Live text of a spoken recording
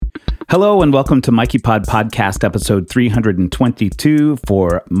Hello and welcome to Mikey Pod Podcast episode 322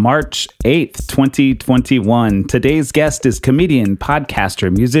 for March 8th, 2021. Today's guest is comedian,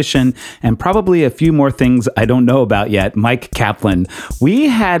 podcaster, musician, and probably a few more things I don't know about yet, Mike Kaplan. We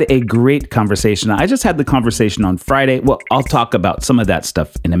had a great conversation. I just had the conversation on Friday. Well, I'll talk about some of that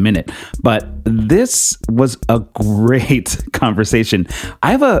stuff in a minute, but this was a great conversation.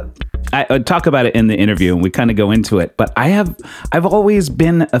 I talk about it in the interview and we kind of go into it, but I've always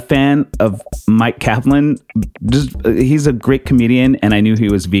been a fan of Mike Kaplan. He's a great comedian and I knew he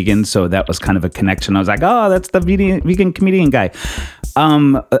was vegan, so that was kind of a connection. I was like, oh, that's the vegan comedian guy.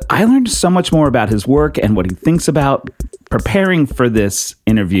 I learned so much more about his work and what he thinks about preparing for this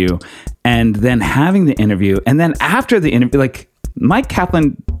interview and then having the interview. And then after the interview, like, Mike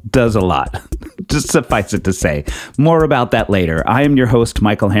Kaplan does a lot, just suffice it to say. More about that later. I am your host,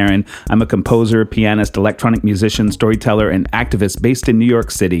 Michael Herron. I'm a composer, pianist, electronic musician, storyteller, and activist based in New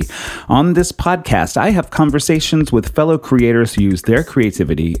York City. On this podcast, I have conversations with fellow creators who use their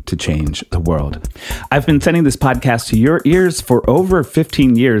creativity to change the world. I've been sending this podcast to your ears for over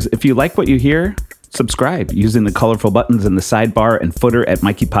 15 years. If you like what you hear, subscribe using the colorful buttons in the sidebar and footer at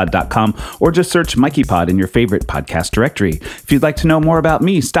MikeyPod.com, or just search MikeyPod in your favorite podcast directory. If you'd like to know more about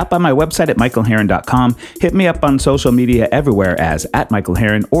me, stop by my website at MichaelHerron.com. Hit me up on social media everywhere as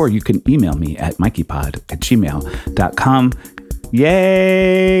 @MichaelHerron, or you can email me at MikeyPod@gmail.com.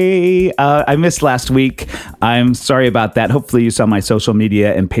 Yay! I missed last week. I'm sorry about that. Hopefully you saw my social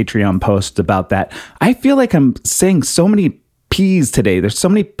media and Patreon posts about that. I feel like I'm saying so many P's today. There's so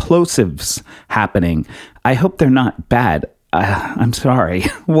many plosives happening. I hope they're not bad. I'm sorry.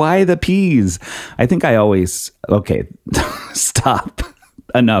 Why the P's? I think I always... Okay, stop.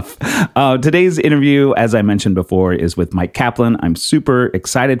 Enough. Today's interview, as I mentioned before, is with Mike Kaplan. I'm super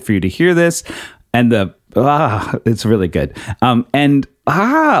excited for you to hear this. And it's really good. Wait, I'm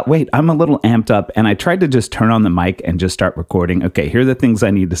a little amped up and I tried to just turn on the mic and just start recording. Okay, here are the things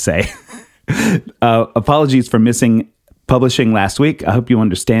I need to say. Apologies for missing publishing last week. I hope you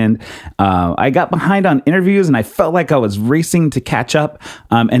understand. I got behind on interviews and I felt like I was racing to catch up.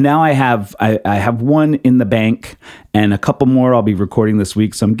 And now I have one in the bank and a couple more I'll be recording this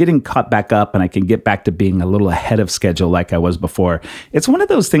week. So I'm getting caught back up and I can get back to being a little ahead of schedule like I was before. It's one of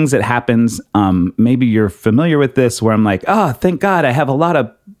those things that happens. Maybe you're familiar with this where I'm like, oh, thank God I have a lot of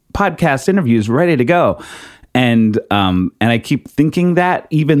podcast interviews ready to go. And I keep thinking that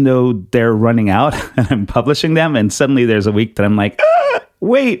even though they're running out and I'm publishing them, and suddenly there's a week that I'm like,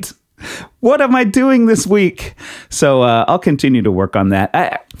 wait, what am I doing this week? So I'll continue to work on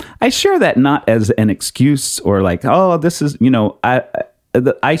that. I share that not as an excuse or like, oh, this is, I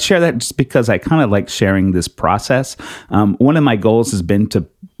share that just because I kind of like sharing this process. One of my goals has been to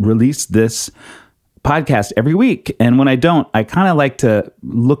release this podcast every week. And when I don't, I kind of like to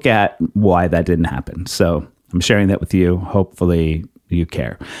look at why that didn't happen. So I'm sharing that with you. Hopefully you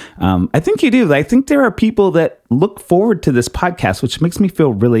care. I think you do. I think there are people that look forward to this podcast, which makes me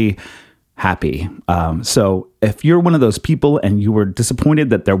feel really happy. So if you're one of those people and you were disappointed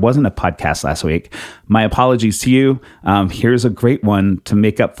that there wasn't a podcast last week, my apologies to you. Here's a great one to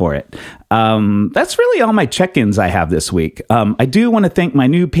make up for it. That's really all my check-ins I have this week. I do want to thank my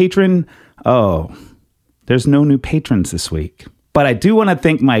new patron. Oh, there's no new patrons this week. But I do want to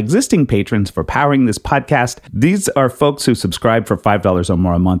thank my existing patrons for powering this podcast. These are folks who subscribe for $5 or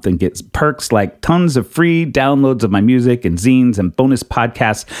more a month and get perks like tons of free downloads of my music and zines and bonus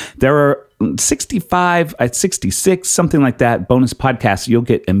podcasts. There are 66, something like that, bonus podcasts you'll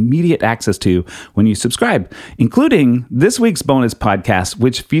get immediate access to when you subscribe, including this week's bonus podcast,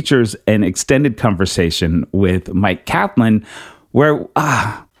 which features an extended conversation with Mike Kaplan, where...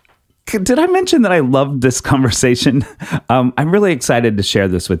 Did I mention that I loved this conversation? I'm really excited to share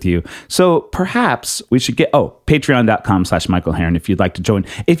this with you. So perhaps we should get, patreon.com/Michael Herron if you'd like to join.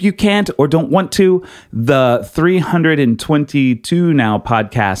 If you can't or don't want to, the 322 now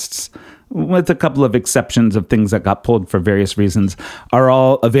podcasts, with a couple of exceptions of things that got pulled for various reasons, are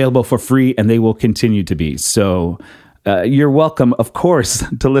all available for free and they will continue to be. So you're welcome, of course,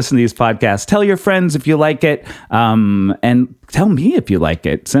 to listen to these podcasts. Tell your friends if you like it, and tell me if you like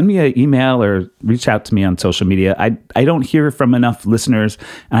it. Send me an email or reach out to me on social media. I don't hear from enough listeners,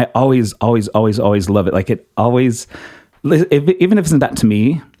 and I always love it. Like, it always, even if it's not to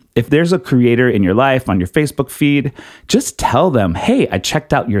me, if there's a creator in your life on your Facebook feed, just tell them, hey, I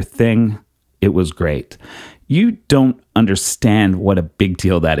checked out your thing. It was great. You don't understand what a big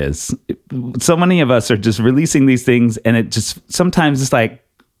deal that is. So many of us are just releasing these things, and it just sometimes it's like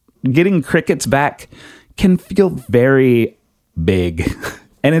getting crickets back can feel very big,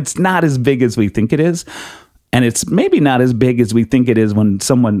 and it's not as big as we think it is. And it's maybe not as big as we think it is when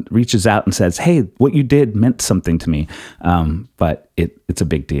someone reaches out and says, hey, what you did meant something to me. But it's a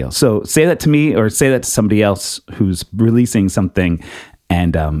big deal. So say that to me or say that to somebody else who's releasing something,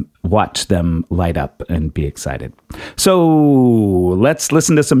 and watch them light up and be excited. So let's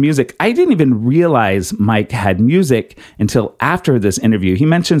listen to some music. I didn't even realize Mike had music until after this interview. He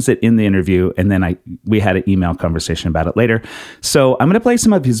mentions it in the interview, and then we had an email conversation about it later. So I'm going to play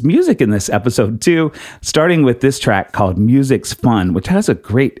some of his music in this episode too, starting with this track called Music's Fun, which has a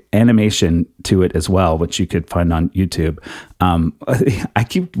great animation to it as well, which you could find on YouTube. I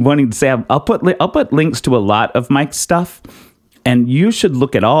keep wanting to say I'll put links to a lot of Mike's stuff, and you should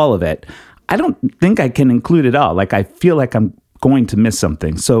look at all of it. I don't think I can include it all. Like, I feel like I'm going to miss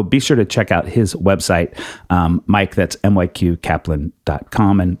something. So be sure to check out his website, Mike, that's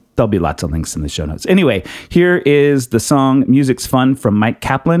myqkaplan.com, and there'll be lots of links in the show notes. Anyway, here is the song Music's Fun from Mike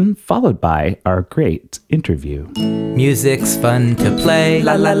Kaplan, followed by our great interview. Music's fun to play,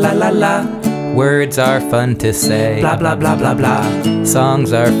 la la la la la. Words are fun to say, blah blah blah blah blah.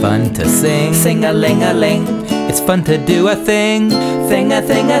 Songs are fun to sing, sing-a-ling-a-ling. It's fun to do a thing, thing.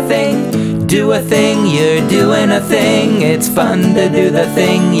 Do a thing, you're doing a thing. It's fun to do the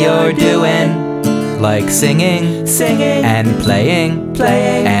thing you're doing. Like singing, and playing,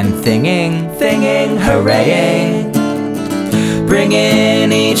 and thinging, hooray-ing.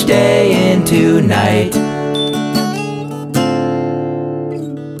 Bringing each day into night.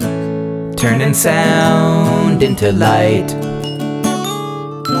 Turning sound into light.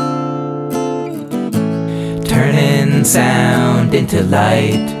 Turning sound into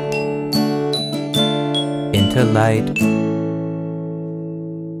light. Into light.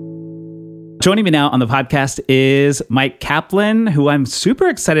 Joining me now on the podcast is Mike Kaplan, who I'm super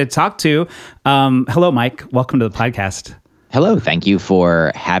excited to talk to. Hello, Mike. Welcome to the podcast. Hello. Thank you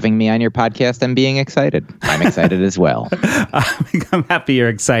for having me on your podcast and being excited. I'm excited as well. I'm happy you're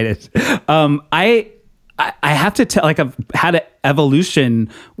excited. I have to tell, like, I've had an evolution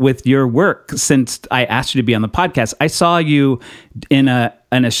with your work since I asked you to be on the podcast. I saw you in a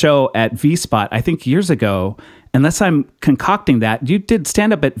show at V-Spot, I think years ago. Unless I'm concocting that, you did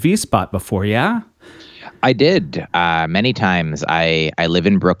stand up at V-Spot before, yeah? I did many times. I live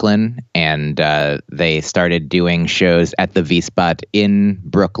in Brooklyn, and they started doing shows at the V-Spot in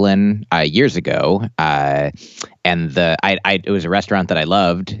Brooklyn years ago. And it was a restaurant that I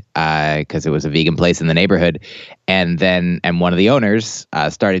loved because it was a vegan place in the neighborhood. And one of the owners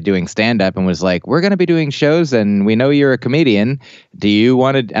started doing stand-up and was like, "We're going to be doing shows, and we know you're a comedian. Do you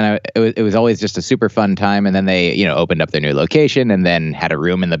want to?" And it was always just a super fun time. And then they, opened up their new location and then had a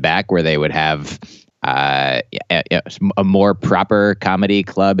room in the back where they would have a more proper comedy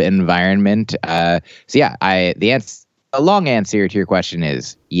club environment. A long answer to your question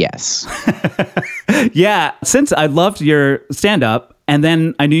is yes. Yeah, since I loved your stand-up, and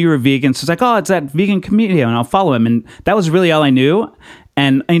then I knew you were vegan, so it's like, oh, it's that vegan comedian, and I'll follow him. And that was really all I knew.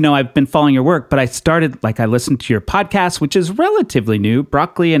 And, I've been following your work, but I listened to your podcast, which is relatively new,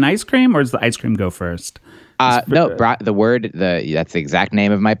 Broccoli and Ice Cream, or does the ice cream go first? That's the exact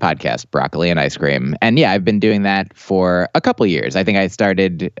name of my podcast, Broccoli and Ice Cream. And yeah, I've been doing that for a couple years. I think I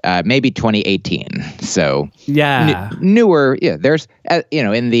started maybe 2018. So yeah, newer. Yeah, there's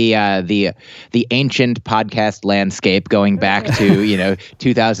in the ancient podcast landscape going back to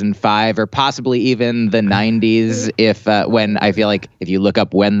 2005 or possibly even the 90s. When I feel like if you look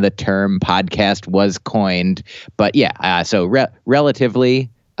up when the term podcast was coined, but yeah, so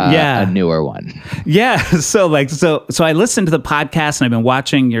relatively. A newer one. Yeah. So I listened to the podcast and I've been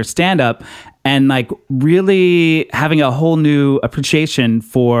watching your stand up and really having a whole new appreciation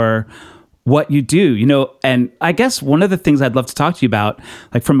for what you do, and I guess one of the things I'd love to talk to you about,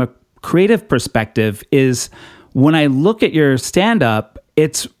 from a creative perspective, is when I look at your stand up,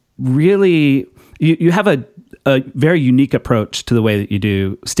 it's really, you have a very unique approach to the way that you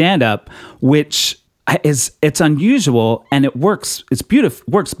do stand up, which it's unusual and it works.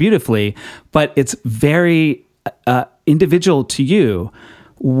 Works beautifully, but it's very individual to you.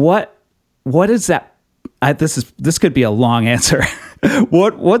 What is that? This could be a long answer.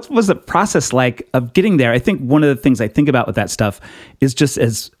 What was the process like of getting there? I think one of the things I think about with that stuff is just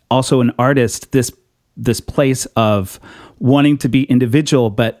as also an artist, this place of wanting to be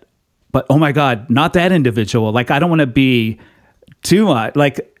individual, but oh my God, not that individual. I don't want to be too much.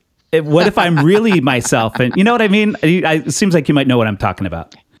 What if I'm really myself? And you know what I mean? It seems like you might know what I'm talking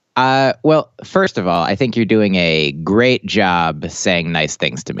about. Well, first of all, I think you're doing a great job saying nice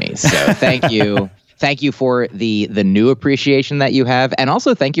things to me. So thank you. thank you for the new appreciation that you have, and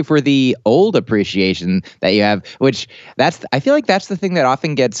also thank you for the old appreciation that you have, which I feel like that's the thing that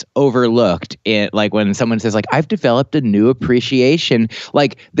often gets overlooked like when someone says like, I've developed a new appreciation.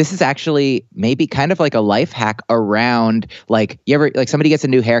 Like, this is actually maybe kind of like a life hack around, like, you ever, like, somebody gets a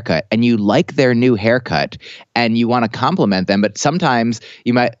new haircut and you like their new haircut and you want to compliment them, but sometimes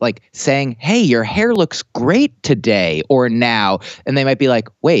you might like saying, hey, your hair looks great today or now, and they might be like,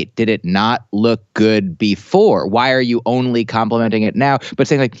 wait, did it not look good before? Why are you only complimenting it now? But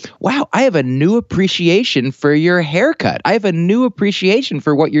saying like, wow, I have a new appreciation for your haircut. I have a new appreciation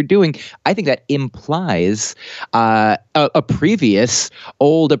for what you're doing. I think that implies a previous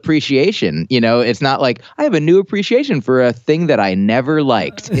old appreciation. You know, it's not like I have a new appreciation for a thing that I never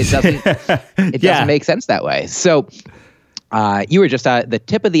liked. It doesn't. It doesn't make sense that way. So. You were just the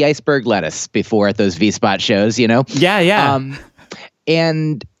tip of the iceberg lettuce before at those V-Spot shows, you know? Yeah.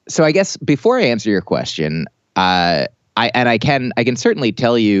 And so I guess before I answer your question, I can certainly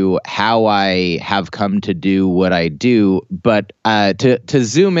tell you how I have come to do what I do, but to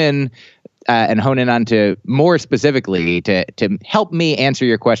zoom in and hone in on to more specifically to help me answer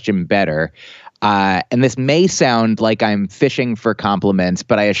your question better. And this may sound like I'm fishing for compliments,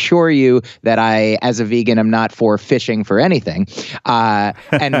 but I assure you that I, as a vegan, am not for fishing for anything.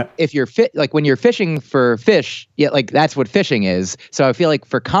 And if you're like when you're fishing for fish, yeah, like that's what fishing is. So I feel like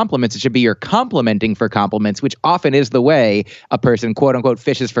for compliments, it should be you're complimenting for compliments, which often is the way a person, quote unquote,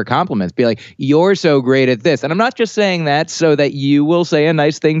 fishes for compliments. Be like, you're so great at this. And I'm not just saying that so that you will say a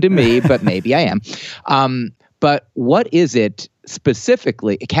nice thing to me, but maybe I am. But what is it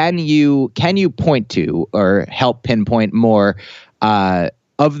specifically? Can you point to or help pinpoint more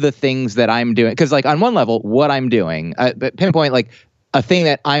of the things that I'm doing? Because like on one level, what I'm doing, but pinpoint like a thing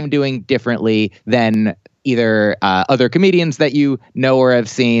that I'm doing differently than either other comedians that you know or have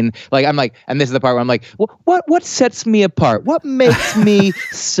seen. Like I'm like, and this is the part where I'm like, what sets me apart? What makes me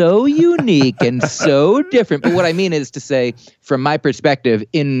so unique and so different? But what I mean is to say, from my perspective,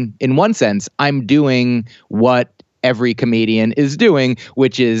 in one sense, I'm doing what every comedian is doing,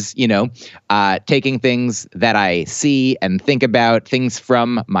 which is, you know, taking things that I see and think about, things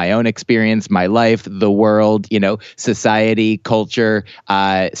from my own experience, my life, the world, you know, society, culture,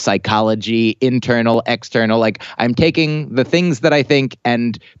 psychology, internal, external. Like I'm taking the things that I think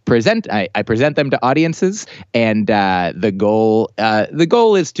and I present them to audiences, and the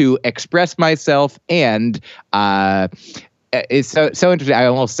goal is to express myself and is so interesting. I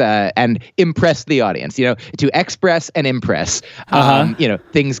almost and impress the audience, you know, to express and impress. You know,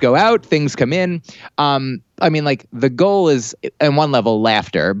 things go out, things come in. I mean, like the goal is, on one level,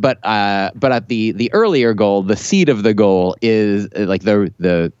 laughter, but at the earlier goal, the seed of the goal is like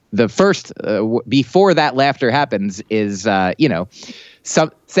the first before that laughter happens is you know,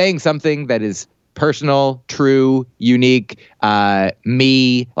 saying something that is personal, true, unique,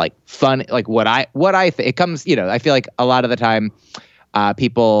 me, like fun, like what I think. It comes, you know, I feel like a lot of the time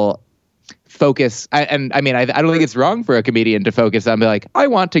people focus, and I mean, I don't think it's wrong for a comedian to focus on, be like, I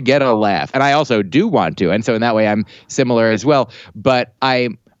want to get a laugh. And I also do want to. And so in that way, I'm similar as well. But I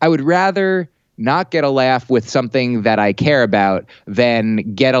would rather not get a laugh with something that I care about than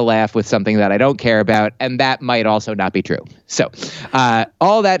get a laugh with something that I don't care about. And that might also not be true. So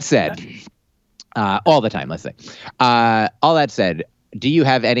all that said, all the time, let's say. All that said, do you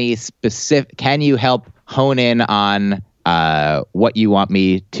have any specific, can you help hone in on what you want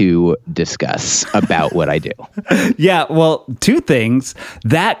me to discuss about what I do? Yeah, well, two things.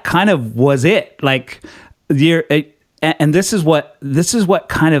 That kind of was it. Like and this is what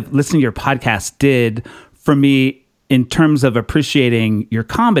kind of listening to your podcast did for me in terms of appreciating your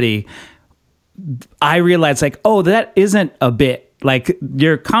comedy. I realized like, oh, that isn't a bit. Like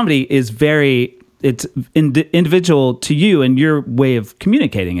your comedy is it's individual to you and your way of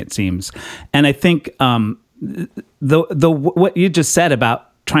communicating, it seems. And I think what you just said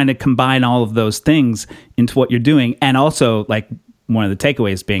about trying to combine all of those things into what you're doing, and also like one of the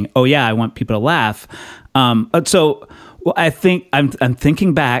takeaways being, oh yeah, I want people to laugh. So I think I'm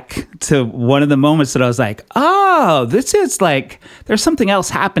thinking back to one of the moments that I was like, oh, this is like, there's something else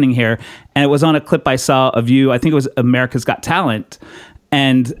happening here. And it was on a clip I saw of you. I think it was America's Got Talent.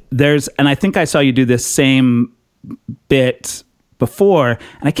 And I think I saw you do this same bit before,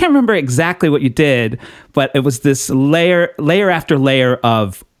 and I can't remember exactly what you did, but it was this layer after layer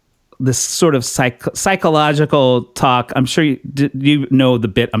of this sort of psychological talk. I'm sure you know the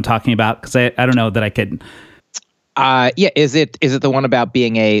bit I'm talking about, because I don't know that I could. Yeah, is it the one about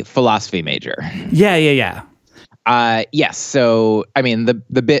being a philosophy major? Yeah. Yes. So, I mean,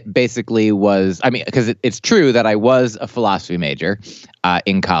 the bit basically was, I mean, because it's true that I was a philosophy major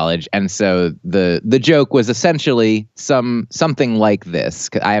in college, and so the joke was essentially something like this.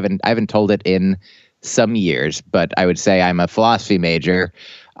 'Cause I haven't told it in some years, but I would say I'm a philosophy major.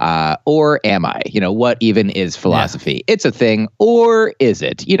 Or am I? What even is philosophy? Yeah. It's a thing, or is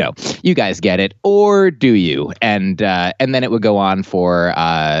it? You guys get it, or do you? And then it would go on for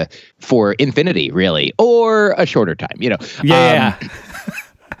infinity, really, or a shorter time. Yeah.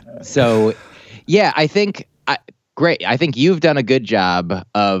 So, yeah, I think great. I think you've done a good job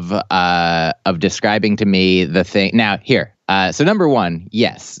of describing to me the thing. Now, here. So number one,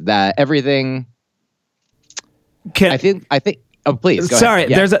 yes, that everything. I think. Oh, please. Go Sorry,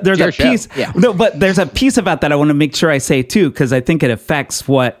 ahead. Yeah. there's a piece. Yeah. No, but there's a piece about that I want to make sure I say too, because I think it affects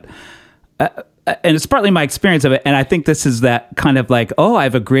what, and it's partly my experience of it. And I think this is that kind of like, oh, I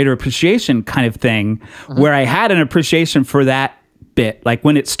have a greater appreciation kind of thing, where I had an appreciation for that bit, like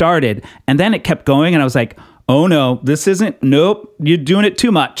when it started, and then it kept going, and I was like, oh no, this isn't. Nope, you're doing it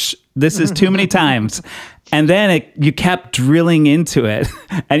too much. This is too many times. And then you kept drilling into it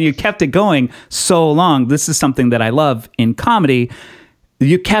and you kept it going so long. This is something that I love in comedy.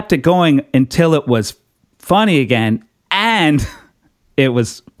 You kept it going until it was funny again and it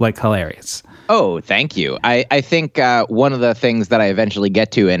was like hilarious. Oh, thank you. I think one of the things that I eventually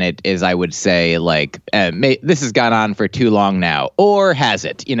get to in it is I would say like, this has gone on for too long now, or has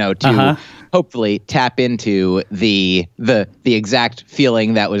it, to hopefully tap into the exact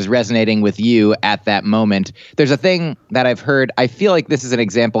feeling that was resonating with you at that moment. There's a thing that I've heard. I feel like this is an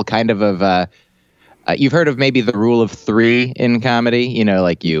example kind of you've heard of maybe the rule of three in comedy,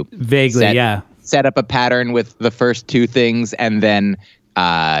 like you vaguely, set up a pattern with the first two things and then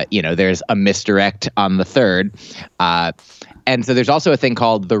there's a misdirect on the third. And so there's also a thing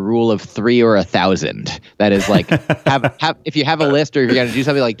called the rule of 3 or 1,000. That is like, if you have a list or if you're going to do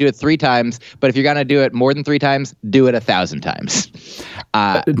something, like do it 3 times. But if you're going to do it more than 3 times, do it 1,000 times.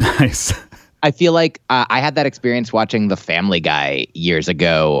 Nice. I feel like I had that experience watching The Family Guy years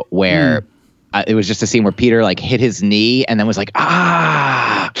ago where it was just a scene where Peter like hit his knee and then was like,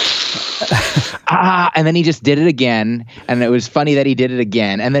 and then he just did it again, and it was funny that he did it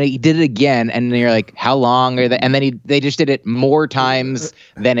again, and then he did it again, and then you're like, how long are they? And then they just did it more times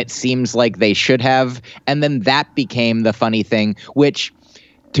than it seems like they should have, and then that became the funny thing, which,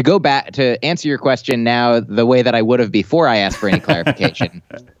 to go back to answer your question now the way that I would have before I asked for any clarification,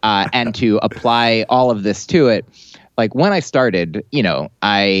 and to apply all of this to it. Like when I started,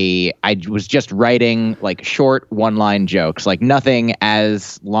 I was just writing like short one-line jokes, like nothing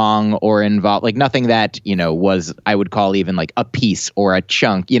as long or involved, like nothing that, was, I would call even like a piece or a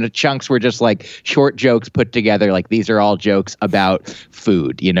chunk. Chunks were just like short jokes put together. Like these are all jokes about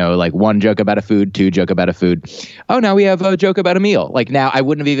food, like one joke about a food, 2 joke about a food. Oh, now we have a joke about a meal. Like now I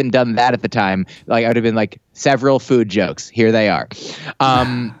wouldn't have even done that at the time. Like I would have been like several food jokes. Here they are.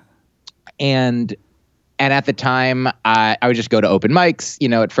 And at the time, I would just go to open mics,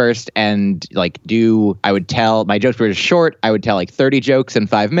 at first, and I would tell, my jokes were just short. I would tell like 30 jokes in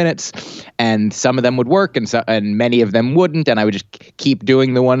 5 minutes, and some of them would work, and many of them wouldn't. And I would just keep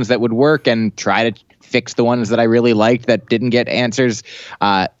doing the ones that would work and try to fix the ones that I really liked that didn't get answers.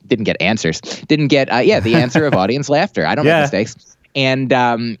 Didn't get the answer of audience laughter. I don't make mistakes. And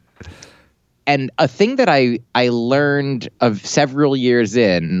a thing that I learned of several years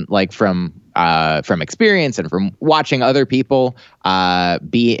in, like from experience and from watching other people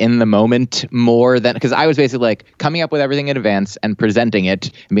be in the moment more than, because I was basically like coming up with everything in advance and presenting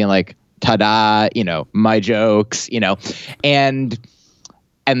it and being like, ta-da, my jokes, and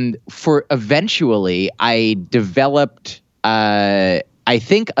for eventually I developed I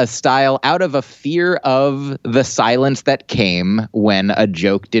think a style out of a fear of the silence that came when a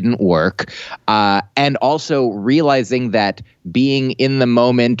joke didn't work, and also realizing that being in the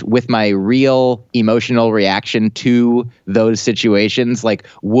moment with my real emotional reaction to those situations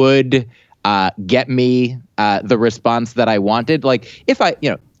would get me the response that I wanted. Like if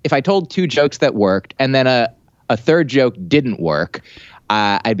I told 2 jokes that worked and then a third joke didn't work,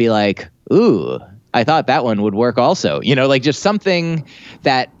 I'd be like, ooh, I thought that one would work also, just something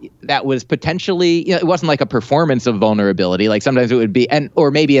that was potentially, it wasn't like a performance of vulnerability. Like sometimes it would be, or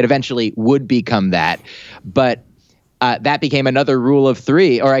maybe it eventually would become that, but that became another rule of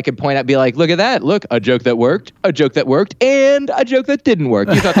 3. Or I could point out, be like, look at that. Look, a joke that worked, and a joke that didn't work.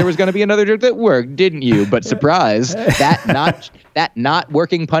 You thought there was going to be another joke that worked, didn't you? But surprise, that not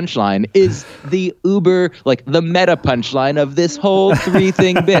working punchline is the the meta punchline of this whole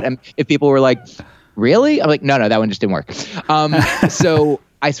 3-thing bit. And if people were like, really? I'm like, no, that one just didn't work. So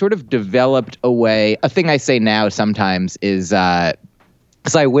I sort of developed a thing I say now sometimes is, because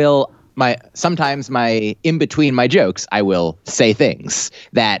sometimes in between my jokes, I will say things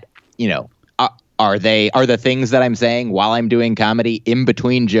that, are the things that I'm saying while I'm doing comedy in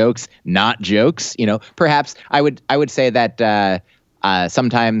between jokes, not jokes? Perhaps I would say that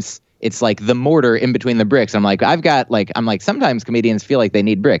sometimes it's like the mortar in between the bricks. I'm like, sometimes comedians feel like they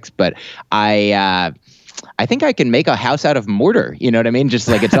need bricks, but I think I can make a house out of mortar. You know what I mean? Just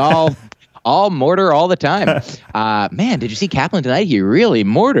like it's all mortar all the time. Man, did you see Kaplan tonight? He really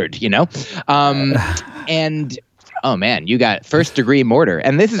mortared, and oh man, you got first degree mortar.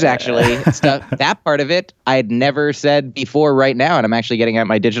 And this is actually stuff, that part of it I had never said before right now. And I'm actually getting out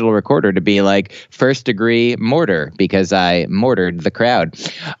my digital recorder to be like first degree mortar because I mortared the crowd.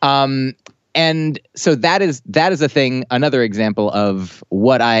 And so that is a thing, another example of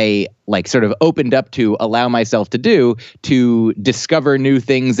what I like sort of opened up to allow myself to do, to discover new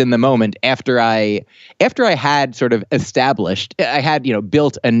things in the moment after I had sort of established, I had,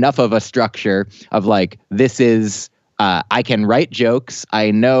 built enough of a structure of like, this is, I can write jokes. I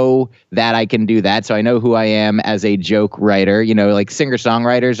know that I can do that. So I know who I am as a joke writer. Like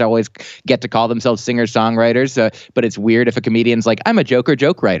singer-songwriters always get to call themselves singer-songwriters. But it's weird if a comedian's like, I'm a joke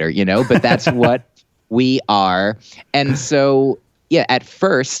writer, but that's what we are. And so, yeah, at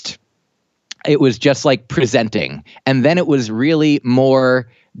first it was just like presenting. And then it was really more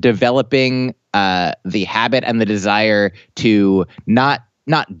developing the habit and the desire to not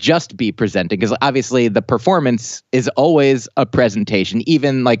just be presenting, because obviously the performance is always a presentation.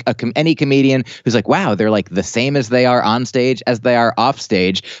 Even like any comedian who's like, wow, they're like the same as they are on stage as they are off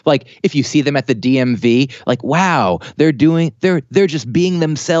stage. Like if you see them at the DMV, like, wow, they're just being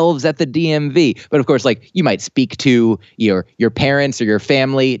themselves at the DMV. But of course, like you might speak to your parents or your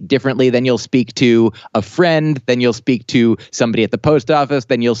family differently than you'll speak to a friend, then you'll speak to somebody at the post office,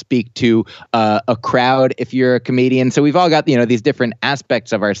 then you'll speak to a crowd if you're a comedian. So we've all got, these different aspects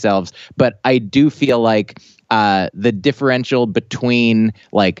of ourselves, but I do feel like the differential between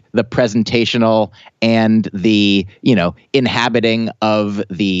like the presentational and the inhabiting of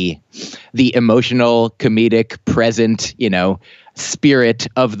the emotional comedic present spirit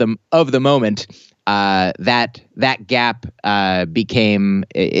of the moment, that gap has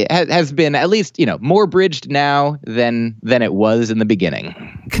been at least more bridged now than it was in the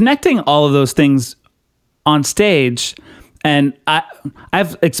beginning. Connecting all of those things on stage. And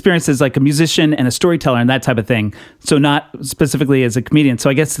I've experienced as like a musician and a storyteller and that type of thing. So not specifically as a comedian. So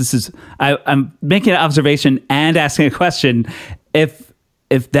I guess this is, I'm making an observation and asking a question. If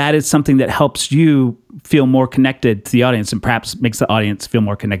that is something that helps you feel more connected to the audience and perhaps makes the audience feel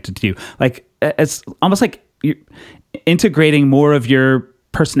more connected to you. Like it's almost like you're integrating more of your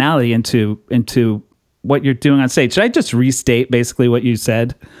personality into what you're doing on stage. Should I just restate basically what you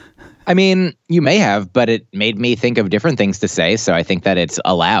said? I mean, you may have, but it made me think of different things to say. So I think that it's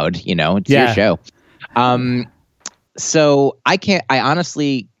allowed, it's your show. So I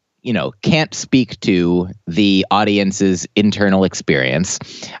honestly, can't speak to the audience's internal experience.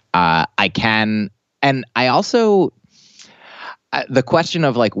 I can. And I also, the question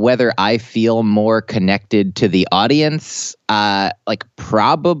of like whether I feel more connected to the audience, like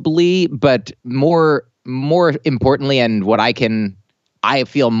probably, but more importantly, and what I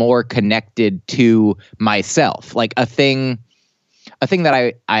feel more connected to myself. Like a thing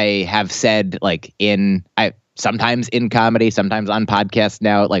that I have said, like sometimes in comedy, sometimes on podcasts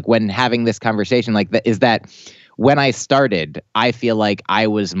now, like when having this conversation like that, is that when I started, I feel like I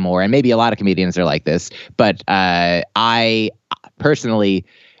was more, and maybe a lot of comedians are like this, but I personally,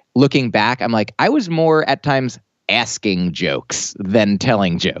 looking back, I'm like, I was more at times asking jokes than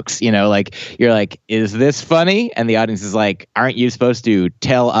telling jokes. Like you're like, is this funny? And the audience is like, aren't you supposed to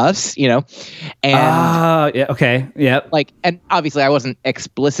tell us? And yeah, okay, yeah. Like, and obviously I wasn't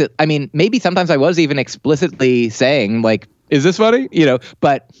explicit. I mean, maybe sometimes I was even explicitly saying like, is this funny?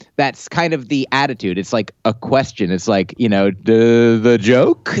 But that's kind of the attitude. It's like a question. It's like, the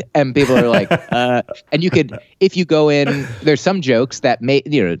joke, and people are like, and you could, if you go in, there's some jokes that may,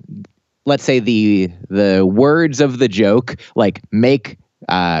 let's say the words of the joke like make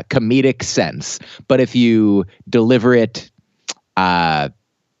comedic sense, but if you deliver it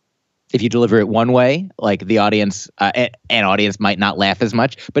one way, like the audience, an audience might not laugh as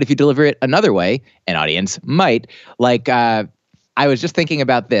much. But if you deliver it another way, an audience might. Like I was just thinking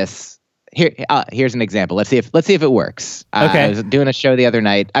about this. Here's an example. Let's see if it works. Okay. I was doing a show the other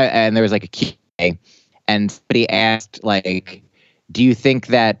night, and there was like a Q&A, and somebody asked like, do you think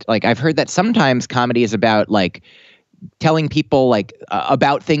that, like, I've heard that sometimes comedy is about like telling people like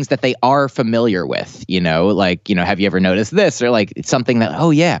about things that they are familiar with, like, have you ever noticed this? Or like it's something that,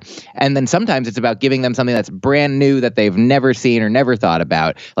 oh yeah. And then sometimes it's about giving them something that's brand new that they've never seen or never thought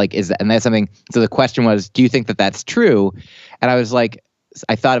about. Like, and that's something. So the question was, do you think that that's true? And I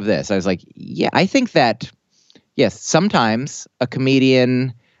thought of this. I was like, yeah, I think that, yes, sometimes a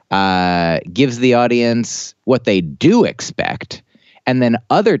comedian gives the audience what they do expect. And then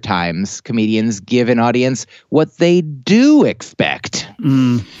other times, comedians give an audience what they do expect.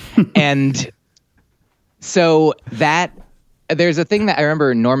 And so there's a thing that I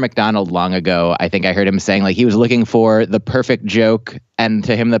remember Norm Macdonald long ago, I think I heard him saying, like, he was looking for the perfect joke. And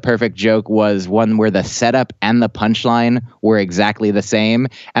to him, the perfect joke was one where the setup and the punchline were exactly the same.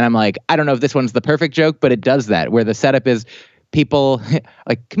 And I'm like, I don't know if this one's the perfect joke, but it does that, where the setup is people,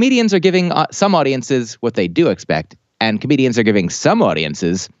 like comedians are giving some audiences what they do expect. And comedians are giving some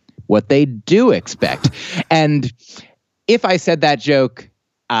audiences what they do expect. And if I said that joke,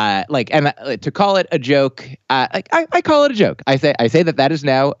 to call it a joke, I call it a joke. I say that is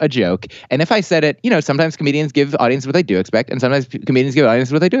now a joke. And if I said it, sometimes comedians give audiences what they do expect, and sometimes comedians give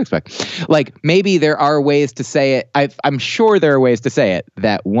audiences what they do expect. Like, maybe there are ways to say it. I'm sure there are ways to say it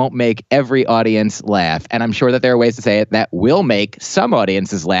that won't make every audience laugh, and I'm sure that there are ways to say it that will make some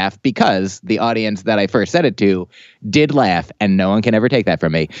audiences laugh, because the audience that I first said it to did laugh, and no one can ever take that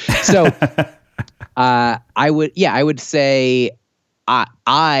from me. So, I would say.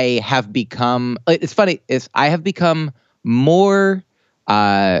 I have become. It's funny. I have become more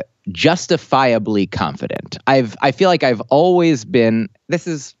justifiably confident. I feel like I've always been. This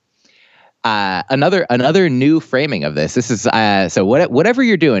is another new framing of this. This is so whatever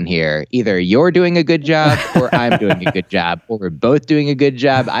you're doing here, either you're doing a good job or I'm doing a good job, or we're both doing a good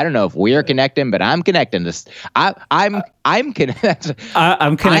job. I don't know if we're connecting, but I'm connecting this. I'm connecting.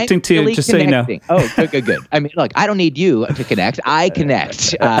 I'm connecting too. Really, just connecting. So you know. Oh, good. I mean, look, I don't need you to connect. I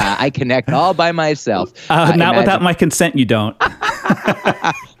connect. I connect all by myself. Not without my consent. You don't.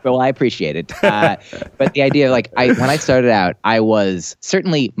 Well, I appreciate it. But the idea, like, when I started out, I was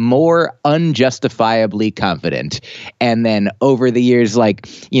certainly more unjustifiably confident. And then over the years, like,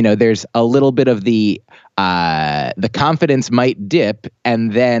 there's a little bit of the confidence might dip,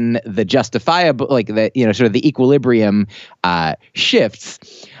 and then the justifiable, like, the, sort of the equilibrium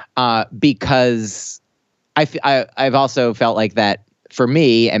shifts, because I've also felt like that for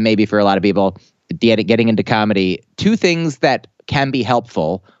me, and maybe for a lot of people, getting into comedy, two things that can be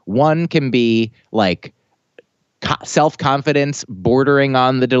helpful. One can be like self-confidence bordering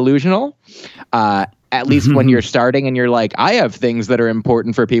on the delusional, at least when you're starting and you're like, I have things that are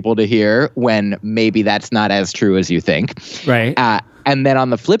important for people to hear, when maybe that's not as true as you think. Right. And then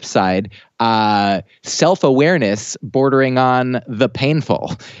on the flip side, self-awareness bordering on the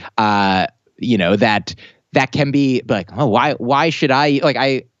painful, that can be like, oh, why should I, like,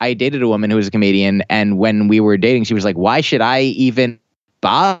 I dated a woman who was a comedian, and when we were dating, she was like, why should I even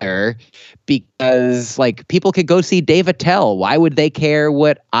bother? Because, like, people could go see Dave Attell. Why would they care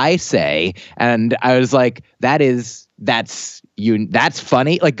what I say? And I was like, that's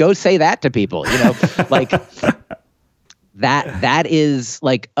funny. Like, go say that to people, like that is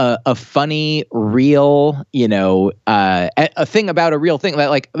like a funny, real, a thing about a real thing that,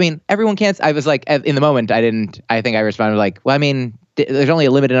 like, I mean, everyone can't. I was like, in the moment, I think I responded like, well, I mean, there's only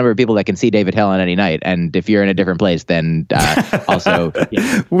a limited number of people that can see David Attell on any night, and if you're in a different place, then also,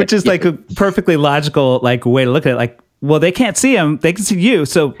 which is like a perfectly logical, like, way to look at it. Like, well, they can't see him, they can see you,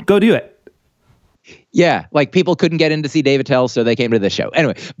 so go do it. Yeah, like, people couldn't get in to see Dave Attell, so they came to this show.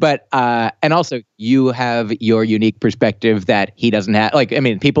 Anyway, but and also you have your unique perspective that he doesn't have. Like, I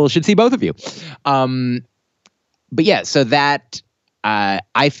mean, people should see both of you. But yeah, so that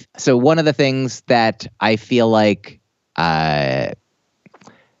so one of the things that I feel like,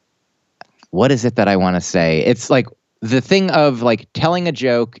 what is it that I want to say? It's like the thing of, like, telling a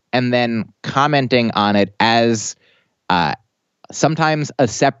joke and then commenting on it as sometimes a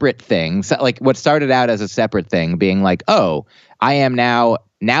separate thing. So, like, what started out as a separate thing being like, oh, I am now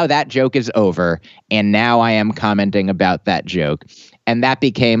that joke is over, and now I am commenting about that joke. And that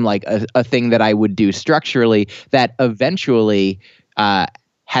became like a thing that I would do structurally that eventually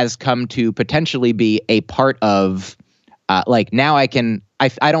has come to potentially be a part of, like, now I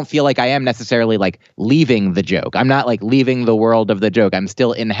don't feel like I am necessarily, like, leaving the joke. I'm not, like, leaving the world of the joke. I'm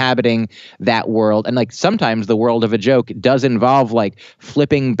still inhabiting that world. And, like, sometimes the world of a joke does involve, like,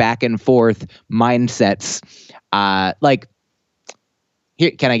 flipping back and forth mindsets. Like,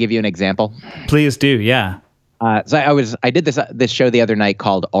 here, can I give you an example? Please do, yeah. So I did this show the other night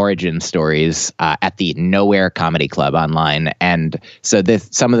called Origin Stories at the Nowhere Comedy Club online. And so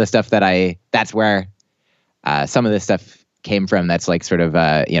some of the stuff that's where some of this stuff came from that's like sort of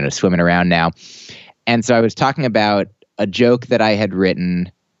swimming around now. And so I was talking about a joke that I had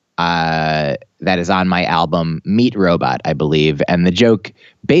written that is on my album Meet Robot, I believe. And the joke,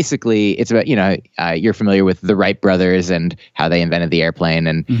 basically, it's about, you're familiar with the Wright brothers and how they invented the airplane.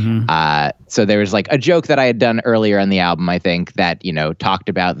 And so there was like a joke that I had done earlier on the album, I think, that, talked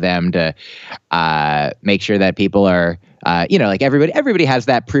about them to make sure that people are, like everybody has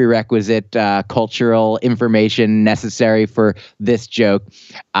that prerequisite cultural information necessary for this joke.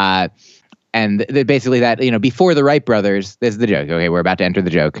 And basically that, before the Wright brothers, this is the joke. Okay, we're about to enter the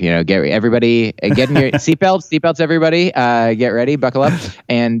joke. Get everybody, get in your seatbelts, everybody. Get ready, buckle up.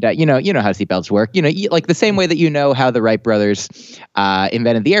 And, you know how seatbelts work. Like the same way that how the Wright brothers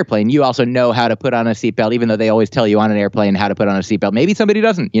invented the airplane, you also know how to put on a seatbelt, even though they always tell you on an airplane how to put on a seatbelt. Maybe somebody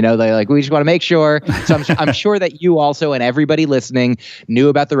doesn't. They're like, we just want to make sure. So I'm sure that you also and everybody listening knew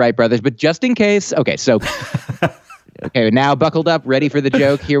about the Wright brothers, but just in case. Okay, so... Okay, now buckled up, ready for the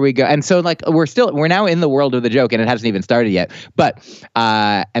joke. Here we go. And so, like, we're now in the world of the joke, and it hasn't even started yet. But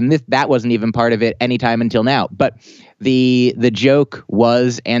that wasn't even part of it anytime until now. But the joke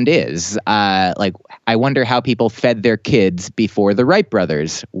was and is like, I wonder how people fed their kids before the Wright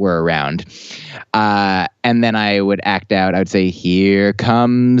brothers were around. And then I would act out. I would say, "Here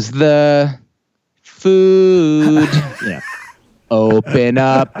comes the food." Open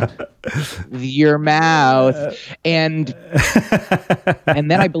up your mouth. And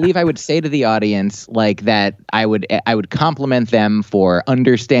then I believe I would say to the audience like that I would compliment them for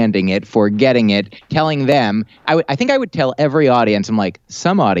understanding it, for getting it, telling them. I think I would tell every audience, I'm like,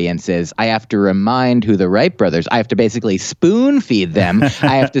 some audiences I have to remind who the Wright brothers, I have to basically spoon feed them.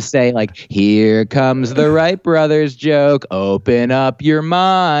 I have to say like, here comes the Wright brothers joke, open up your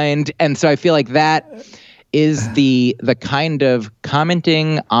mind. And so I feel like that is the kind of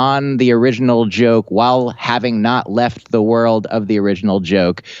commenting on the original joke while having not left the world of the original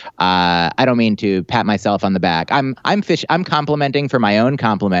joke. I don't mean to pat myself on the back. I'm complimenting for my own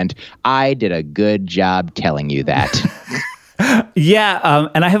compliment. I did a good job telling you that. Yeah,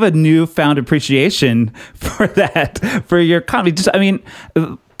 and I have a newfound appreciation for that, for your comedy.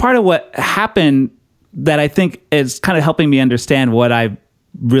 Part of what happened that I think is kind of helping me understand what I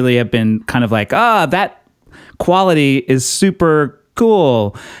really have been kind of like, that quality is super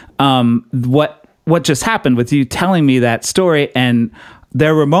cool. What just happened with you telling me that story, and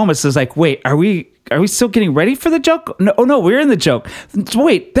there were moments it's like, wait, are we still getting ready for the joke? No, we're in the joke.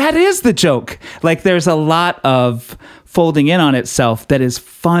 Wait, that is the joke. Like there's a lot of folding in on itself that is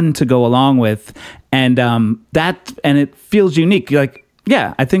fun to go along with, and it feels unique. Like,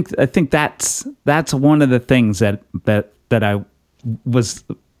 yeah, I think that's one of the things that I was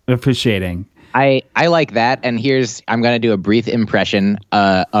appreciating. I like that, and I'm going to do a brief impression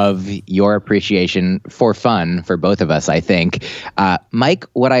of your appreciation for fun for both of us, I think. Mike,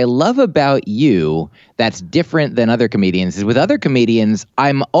 what I love about you that's different than other comedians is with other comedians,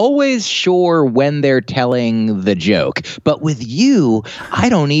 I'm always sure when they're telling the joke. But with you, I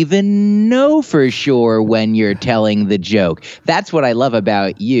don't even know for sure when you're telling the joke. That's what I love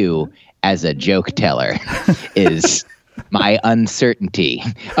about you as a joke teller is... my uncertainty.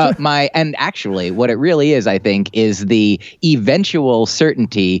 And actually, what it really is, I think, is the eventual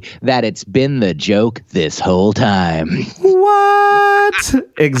certainty that it's been the joke this whole time. What?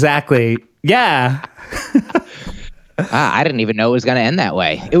 Exactly. Yeah. I didn't even know it was going to end that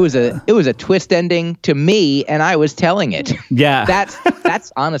way. It was a twist ending to me, and I was telling it. Yeah.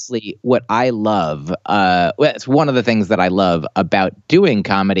 That's honestly what I love. It's one of the things that I love about doing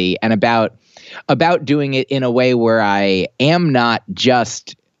comedy and about doing it in a way where I am not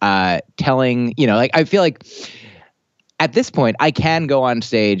just telling, I feel like at this point I can go on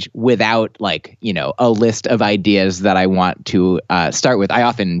stage without a list of ideas that I want to start with. I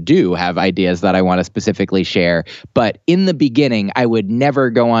often do have ideas that I want to specifically share, but in the beginning I would never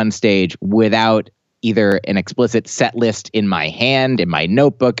go on stage without either an explicit set list in my hand, in my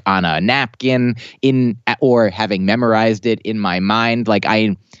notebook, on a napkin, or having memorized it in my mind. Like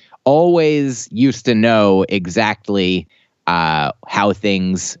I always used to know exactly how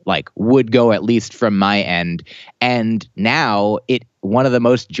things would go, at least from my end. And now one of the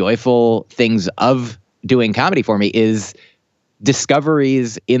most joyful things of doing comedy for me is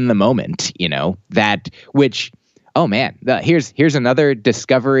discoveries in the moment, here's another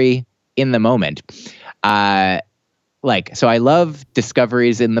discovery in the moment. So I love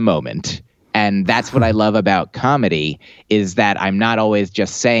discoveries in the moment. And that's what I love about comedy, is that I'm not always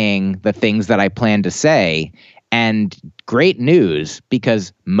just saying the things that I plan to say. And great news,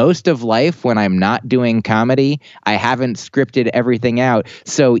 because most of life when I'm not doing comedy, I haven't scripted everything out.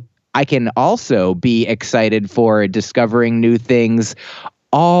 So I can also be excited for discovering new things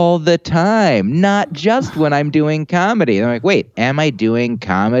all the time, not just when I'm doing comedy. And I'm like, wait, am I doing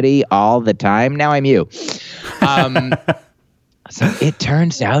comedy all the time? Now I'm you. So it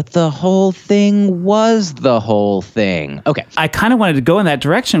turns out the whole thing was the whole thing. Okay. I kind of wanted to go in that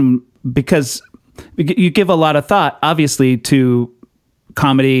direction because you give a lot of thought, obviously, to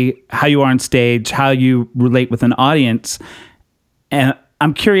comedy, how you are on stage, how you relate with an audience. And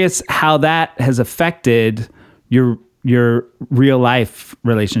I'm curious how that has affected your real life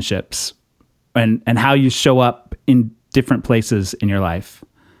relationships and how you show up in different places in your life.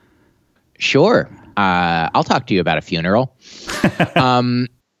 Sure. I'll talk to you about a funeral.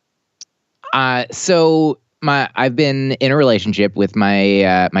 So I've been in a relationship with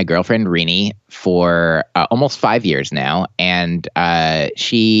my girlfriend Rini for almost 5 years now, and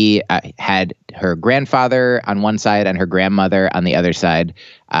she had her grandfather on one side and her grandmother on the other side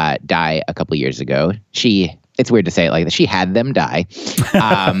die a couple years ago. It's weird to say it like that. She had them die.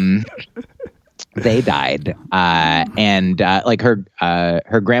 They died, and like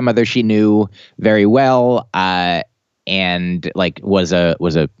her grandmother she knew very well, and like was a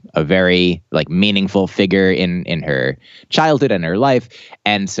very like meaningful figure in her childhood and her life.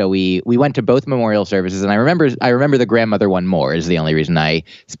 And so we went to both memorial services, and I remember the grandmother one more is the only reason I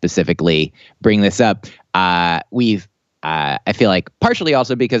specifically bring this up. I feel like partially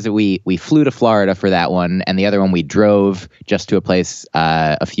also because we flew to Florida for that one, and the other one we drove just to a place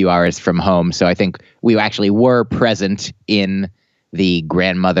a few hours from home. So I think we actually were present in the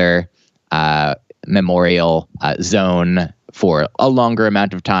grandmother memorial zone for a longer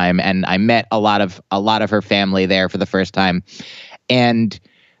amount of time, and I met a lot of her family there for the first time. And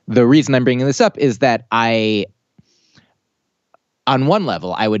the reason I'm bringing this up is that on one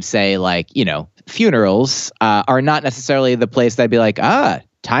level, I would say, like, funerals are not necessarily the place that I'd be like,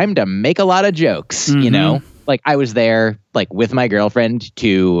 time to make a lot of jokes, Like, I was there, like, with my girlfriend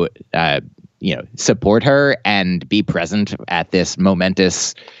to, support her and be present at this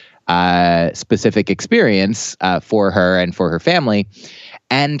momentous specific experience for her and for her family.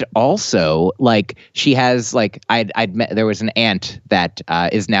 And also, like, she has, like, I'd met, there was an aunt that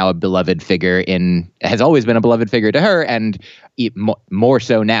is now a beloved figure has always been a beloved figure to her, and more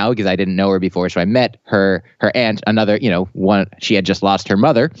so now because I didn't know her before. So I met her aunt, another, one, she had just lost her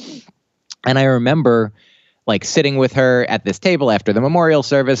mother. And I remember, like, sitting with her at this table after the memorial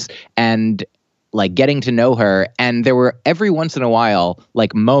service and, like, getting to know her. And there were every once in a while,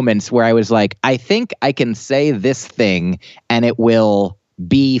 like, moments where I was like, I think I can say this thing and it will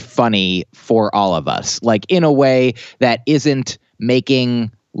be funny for all of us, like, in a way that isn't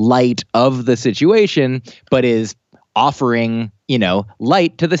making light of the situation, but is offering,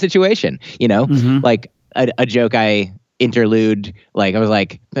 light to the situation, like a joke I interlude, like, I was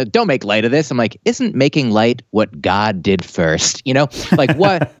like, don't make light of this. I'm like, isn't making light what God did first? Like,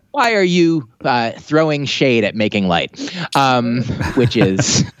 what, why are you throwing shade at making light? Which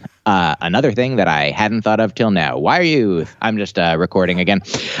is another thing that I hadn't thought of till now. Why are you? I'm just recording again.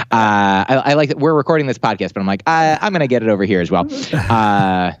 I like that we're recording this podcast, but I'm like, I'm going to get it over here as well.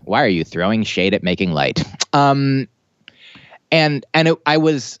 Why are you throwing shade at making light? I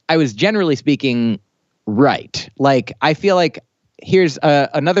was generally speaking right. Like, I feel like here's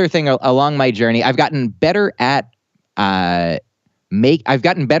another thing along my journey. I've gotten better at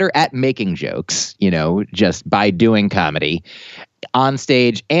making jokes, just by doing comedy on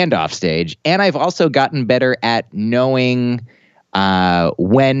stage and off stage. And I've also gotten better at knowing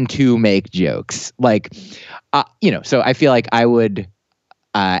when to make jokes. Like, so I feel like I would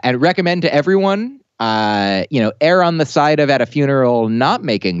and recommend to everyone, err on the side of at a funeral not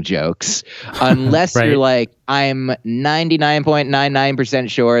making jokes unless right. You're like, I'm 99.99%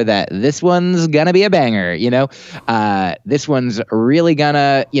 sure that this one's gonna be a banger, this one's really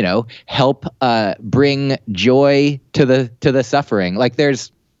gonna, help bring joy to the suffering. Like,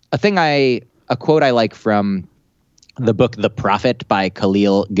 there's a quote I like from the book The Prophet by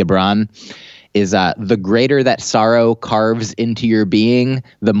Khalil Gibran is the greater that sorrow carves into your being,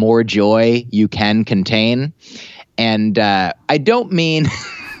 the more joy you can contain. And I don't mean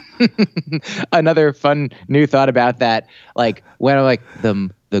another fun new thought about that. Like, when I'm like,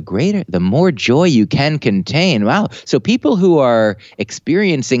 the more joy you can contain. Wow. So people who are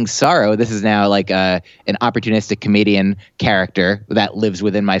experiencing sorrow, this is now like an opportunistic comedian character that lives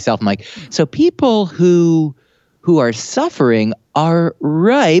within myself. I'm like, so people who are suffering are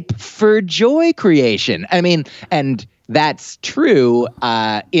ripe for joy creation. I mean, and that's true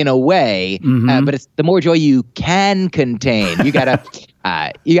in a way, but it's the more joy you can contain. You gotta,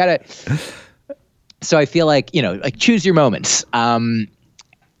 So I feel like, like, choose your moments.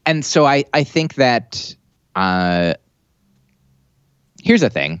 And so I think that here's the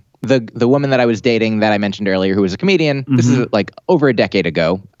thing. The woman that I was dating that I mentioned earlier, who was a comedian, this is like over a decade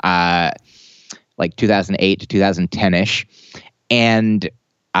ago, like 2008 to 2010-ish. And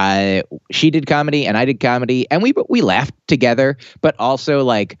she did comedy and I did comedy, and we laughed together, but also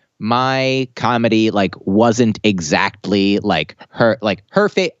like my comedy like wasn't exactly like her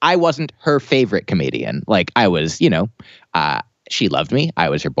I wasn't her favorite comedian. Like I was, she loved me. I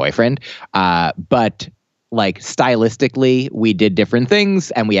was her boyfriend. But like stylistically, we did different things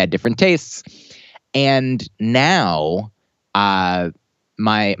and we had different tastes. And now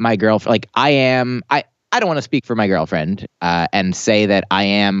my girlfriend, like I don't want to speak for my girlfriend and say that I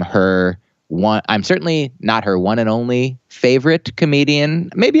am her one. I'm certainly not her one and only favorite comedian.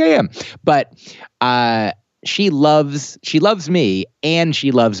 Maybe I am, but she loves me and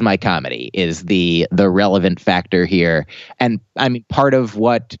she loves my comedy is the relevant factor here. And I mean, part of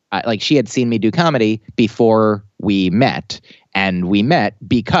what like she had seen me do comedy before we met. And we met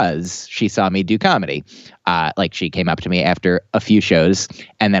because she saw me do comedy. Like she came up to me after a few shows,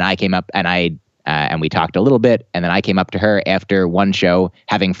 and then I came up and we talked a little bit, and then I came up to her after one show,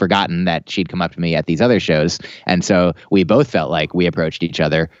 having forgotten that she'd come up to me at these other shows. And so we both felt like we approached each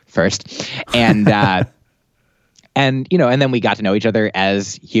other first. And and then we got to know each other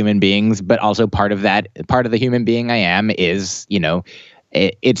as human beings, but also part of the human being I am is,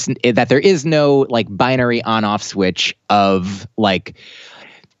 it's that there is no like binary on-off switch of like,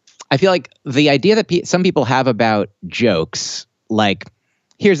 I feel like the idea that some people have about jokes, like,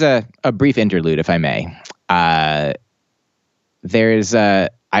 here's a brief interlude, if I may. I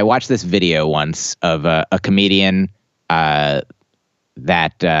watched this video once of a comedian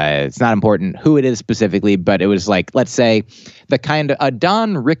that it's not important who it is specifically, but it was like, let's say, the kind of a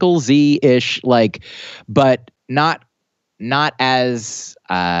Don Rickles-y-ish, like, but not as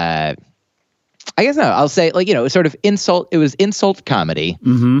I guess no. I'll say like sort of insult. It was insult comedy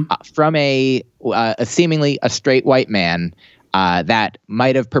from a seemingly a straight white man. That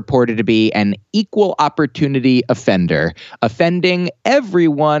might have purported to be an equal opportunity offender, offending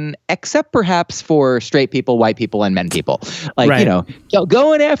everyone except perhaps for straight people, white people, and men people. Like, right.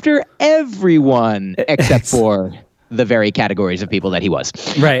 Going after everyone except for the very categories of people that he was.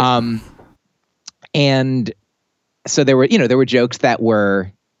 Right. And so there were jokes that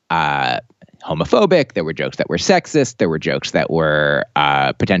were homophobic. There were jokes that were sexist. There were jokes that were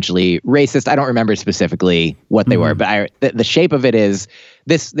potentially racist. I don't remember specifically what they were, but the shape of it is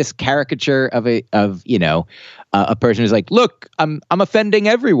this caricature of a person who's like, look, I'm offending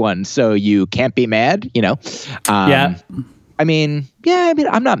everyone, so you can't be mad. Yeah. I mean,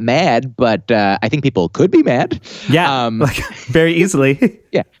 I'm not mad, but I think people could be mad. Yeah, like very easily.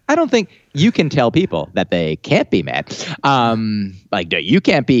 Yeah, I don't think you can tell people that they can't be mad. Like you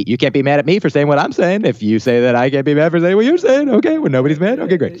can't be mad at me for saying what I'm saying. If you say that I can't be mad for saying what you're saying, okay, well nobody's mad.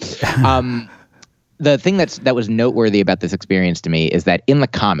 Okay, great. The thing that was noteworthy about this experience to me is that in the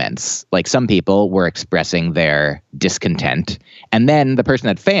comments, like some people were expressing their discontent, and then the person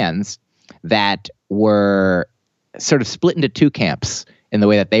had fans that were sort of split into two camps in the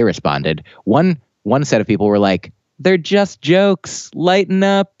way that they responded. One set of people were like, they're just jokes, lighten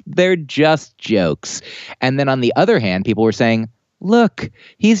up, they're just jokes. And then on the other hand, people were saying, look,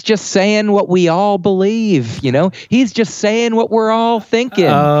 he's just saying what we all believe, he's just saying what we're all thinking.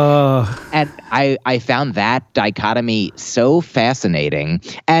 And I found that dichotomy so fascinating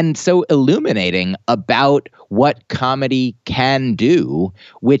and so illuminating about what comedy can do,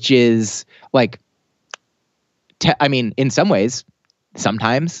 which is like, in some ways,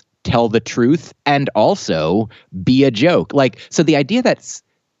 sometimes tell the truth and also be a joke. Like, so the idea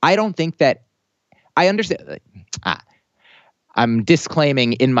I don't think that I understand. I'm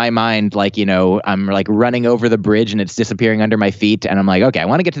disclaiming in my mind, like, I'm like running over the bridge and it's disappearing under my feet. And I'm like, okay, I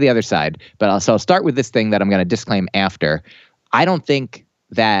want to get to the other side. But I'll start with this thing that I'm going to disclaim after. I don't think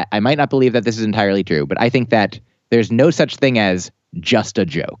that I might not believe that this is entirely true, but I think that there's no such thing as just a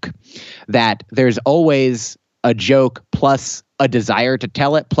joke, that there's always a joke plus a desire to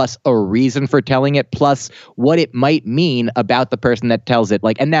tell it, plus a reason for telling it, plus what it might mean about the person that tells it.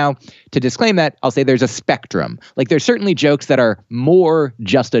 Like, and now to disclaim that, I'll say there's a spectrum. Like, there's certainly jokes that are more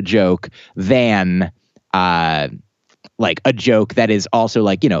just a joke than like a joke that is also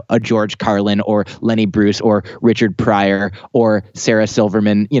like, a George Carlin or Lenny Bruce or Richard Pryor or Sarah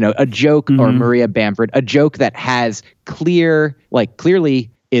Silverman, a joke or Maria Bamford, a joke that has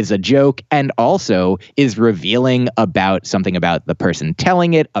clearly is a joke and also is revealing about something about the person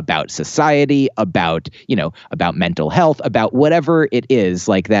telling it, about society, about mental health, about whatever it is.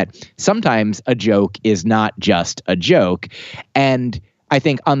 Like that sometimes a joke is not just a joke. And I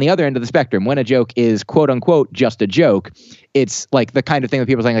think on the other end of the spectrum, when a joke is quote unquote just a joke, it's like the kind of thing that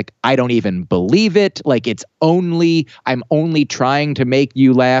people are saying, like, I don't even believe it. Like, I'm only trying to make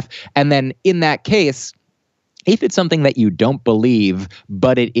you laugh. And then in that case, if it's something that you don't believe,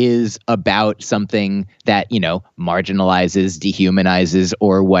 but it is about something that, marginalizes, dehumanizes,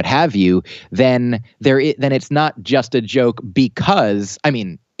 or what have you, then it's not just a joke because,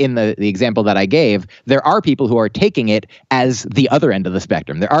 in the example that I gave, there are people who are taking it as the other end of the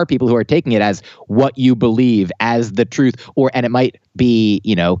spectrum. There are people who are taking it as what you believe, as the truth, and it might be,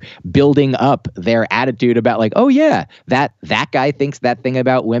 building up their attitude about like, oh yeah, that guy thinks that thing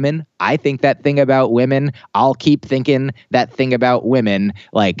about women. I think that thing about women. I'll keep thinking that thing about women.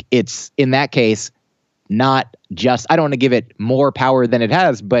 Like, it's, in that case, not just, I don't want to give it more power than it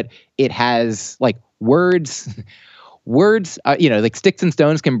has, but it has like words, like sticks and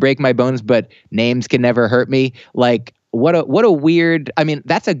stones can break my bones, but names can never hurt me. Like, what a weird,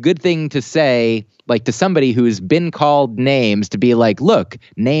 that's a good thing to say, like, to somebody who's been called names, to be like, look,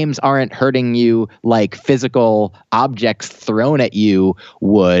 names aren't hurting you like physical objects thrown at you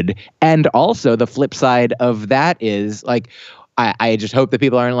would. And also the flip side of that is like, I just hope that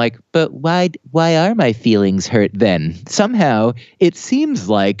people aren't like, but why are my feelings hurt then? Somehow it seems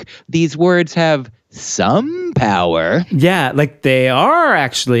like these words have some power. Yeah, like they are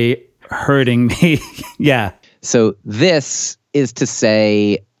actually hurting me. Yeah. So this is to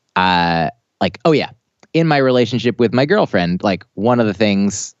say, like, oh yeah, in my relationship with my girlfriend, like one of the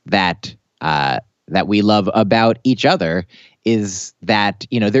things that we love about each other is that,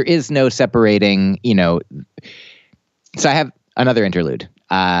 there is no separating, so I have another interlude.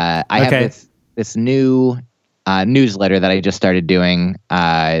 I have this new newsletter that I just started doing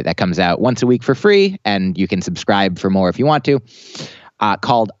that comes out once a week for free, and you can subscribe for more if you want to,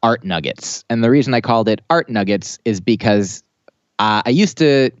 called Art Nuggets. And the reason I called it Art Nuggets is because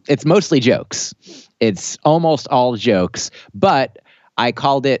it's mostly jokes. It's almost all jokes, but I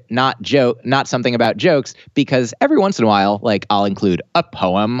called it not something about jokes because every once in a while, like, I'll include a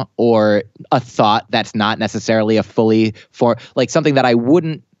poem or a thought that's not necessarily a fully like something that I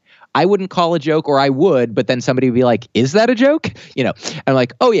wouldn't call a joke, or I would, but then somebody would be like, is that a joke? I'm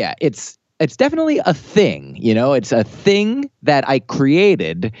like, oh yeah, it's definitely a thing, it's a thing that I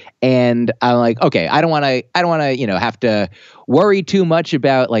created. And I'm like, okay, I don't want to, have to worry too much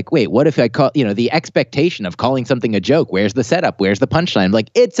about like, wait, what if I call, the expectation of calling something a joke? Where's the setup? Where's the punchline? I'm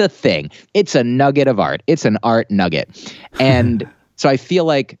like, it's a thing. It's a nugget of art. It's an art nugget. And so I feel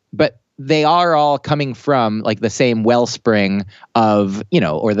like, but they are all coming from like the same wellspring of,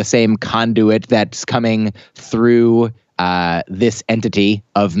 or the same conduit that's coming through this entity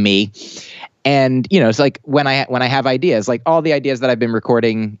of me. And, it's like when I have ideas, like all the ideas that I've been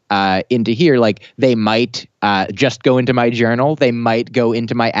recording into here, like they might just go into my journal. They might go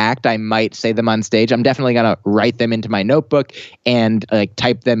into my act. I might say them on stage. I'm definitely going to write them into my notebook and like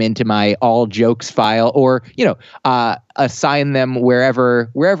type them into my all jokes file, or, assign them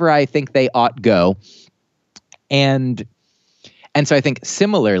wherever I think they ought go. And so I think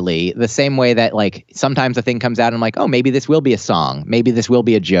similarly, the same way that like sometimes a thing comes out and I'm like, oh, maybe this will be a song. Maybe this will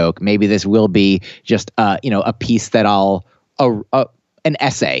be a joke. Maybe this will be just, a piece that an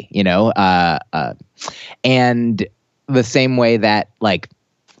essay, and the same way that like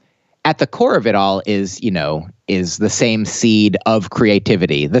at the core of it all is the same seed of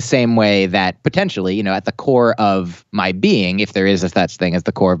creativity, the same way that potentially, at the core of my being, if there is a such thing as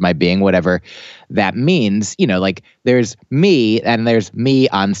the core of my being, whatever that means, like there's me and there's me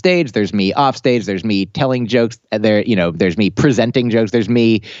on stage, there's me off stage, there's me telling jokes, there's me presenting jokes, there's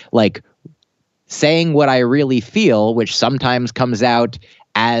me like saying what I really feel, which sometimes comes out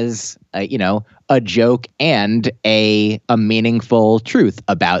as a joke and a meaningful truth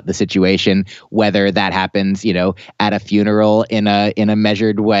about the situation, whether that happens, at a funeral in a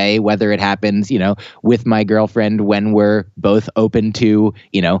measured way, whether it happens, with my girlfriend when we're both open to,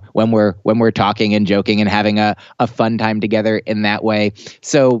 when we're talking and joking and having a fun time together in that way.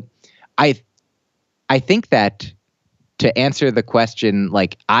 So I think that to answer the question,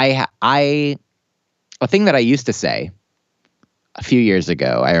 like a thing that I used to say a few years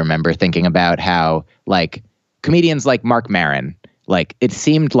ago, I remember thinking about how like comedians like Marc Maron, like it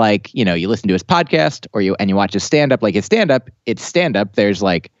seemed like, you listen to his podcast or you watch his stand-up, like his stand-up, it's stand-up. There's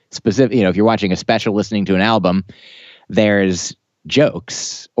like specific, if you're watching a special, listening to an album, there's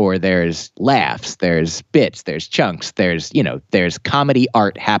jokes or there's laughs, there's bits, there's chunks, there's comedy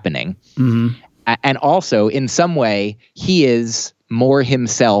art happening. Mm-hmm. And also in some way he is more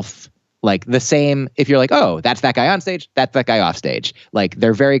himself. Like the same, if you're like, oh, that's that guy on stage, that's that guy off stage. Like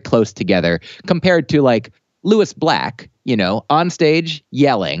they're very close together compared to like Lewis Black, on stage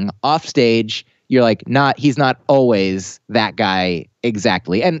yelling, off stage you're like he's not always that guy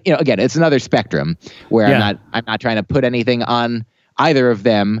exactly. And again, it's another spectrum where I'm not trying to put anything on either of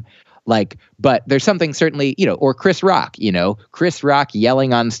them. But there's something certainly, or Chris Rock, Chris Rock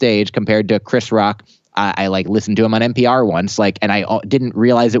yelling on stage compared to Chris Rock. I listened to him on NPR once, and I didn't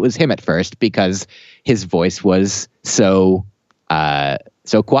realize it was him at first because his voice was so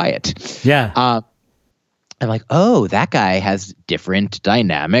quiet. Yeah. I'm like, oh, that guy has different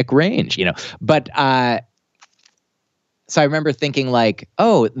dynamic range, But so I remember thinking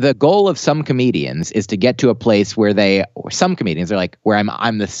the goal of some comedians is to get to a place where some comedians are like, where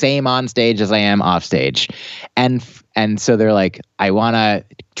I'm the same on stage as I am off stage. And so they're like, they wanted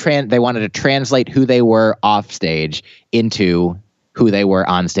to translate who they were off stage into who they were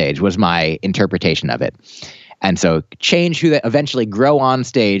on stage was my interpretation of it. And so change who they eventually grow on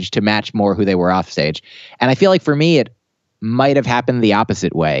stage to match more who they were off stage. And I feel like for me, it might have happened the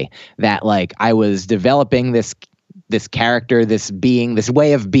opposite way, that I was developing this character, this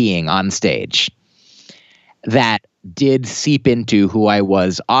way of being on stage that did seep into who I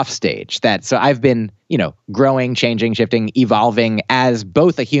was off stage. So I've been, growing, changing, shifting, evolving as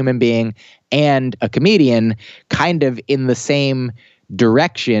both a human being and a comedian, kind of in the same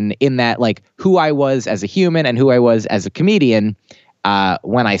direction, in that who I was as a human and who I was as a comedian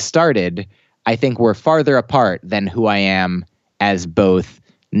when I started, I think we're farther apart than who I am as both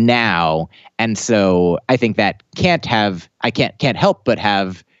now. And so I think that can't help but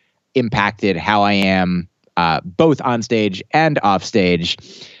have impacted how I am both on stage and off stage.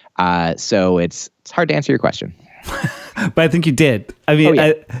 So it's hard to answer your question. But I think you did. I mean,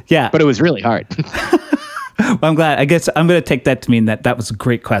 yeah. But it was really hard. Well, I'm glad. I guess I'm going to take that to mean that was a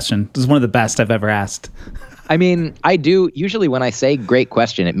great question. It was one of the best I've ever asked. I mean, I do. Usually when I say great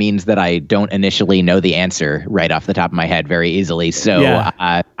question, it means that I don't initially know the answer right off the top of my head very easily. So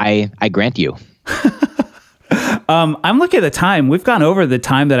I grant you. I'm looking at the time. We've gone over the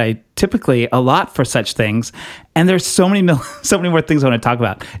time that I typically allot for such things, and there's so many more things I want to talk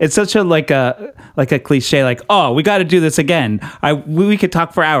about. It's such a like a cliche, oh, we got to do this again. We could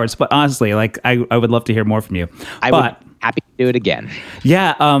talk for hours, but honestly, I would love to hear more from you. I would be happy to do it again.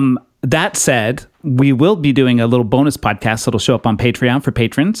 Yeah. That said, we will be doing a little bonus podcast that'll show up on Patreon for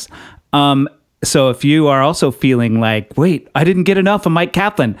patrons. So if you are also feeling wait, I didn't get enough of Mike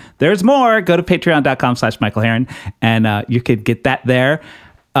Kaplan, there's more. Go to patreon.com/Michael Herron, and you could get that there.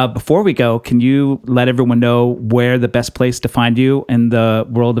 Before we go, can you let everyone know where the best place to find you in the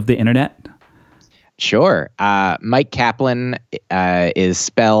world of the internet? Sure. Mike Kaplan is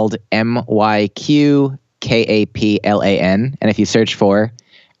spelled MyQKaplan. And if you search for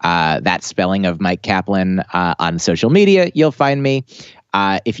that spelling of Mike Kaplan on social media, you'll find me.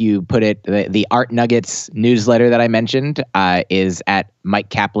 If you put it, the Art Nuggets newsletter that I mentioned is at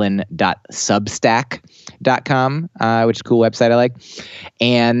mikekaplan.substack.com, which is a cool website I like.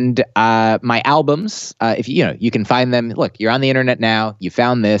 And my albums, if you can find them. Look, you're on the internet now. You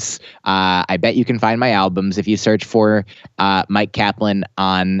found this. I bet you can find my albums if you search for Mike Kaplan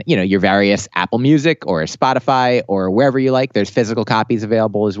on your various Apple Music or Spotify or wherever you like. There's physical copies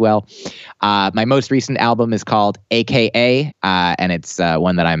available as well. My most recent album is called AKA, and it's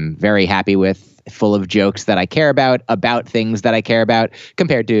one that I'm very happy with, full of jokes that I care about things that I care about,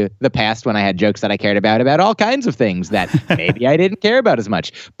 compared to the past when I had jokes that I cared about all kinds of things that maybe I didn't care about as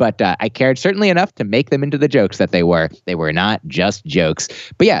much. But I cared certainly enough to make them into the jokes that they were. They were not just jokes.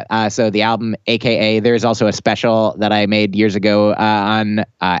 But yeah, so the album AKA, there's also a special that I made years ago on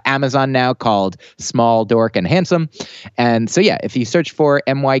Amazon now called Small, Dork, and Handsome. And so yeah, if you search for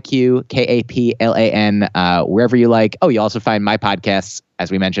MyQKaplan wherever you like. Oh, you also find my podcasts,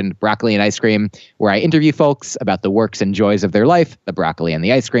 as we mentioned, Broccoli and Ice Cream, where I interview folks about the works and joys of their life, the broccoli and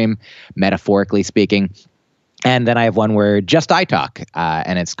the ice cream, metaphorically speaking. And then I have one where just I talk,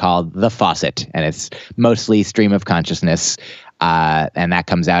 and it's called The Faucet, and it's mostly stream of consciousness. And that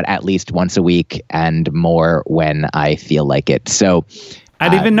comes out at least once a week and more when I feel like it. So I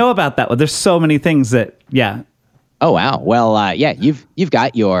didn't even know about that. Well, there's so many things that, yeah. Oh, wow. Well, yeah, you've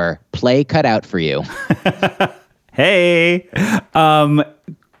got your play cut out for you. Hey,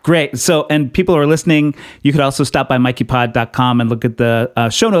 great. So, and people who are listening, you could also stop by MikeyPod.com and look at the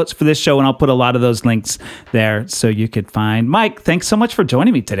show notes for this show, and I'll put a lot of those links there so you could find Mike. Thanks so much for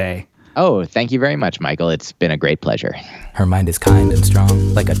joining me today. Oh, thank you very much, Michael. It's been a great pleasure. Her mind is kind and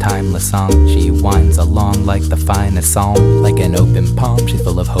strong, like a timeless song. She winds along like the finest psalm. Like an open palm, she's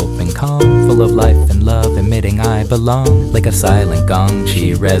full of hope and calm. Full of life and love, emitting I belong. Like a silent gong,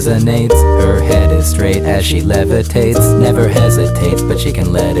 she resonates. Her head is straight as she levitates. Never hesitates, but she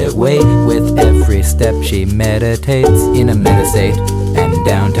can let it wait. With every step she meditates. In a meta state, and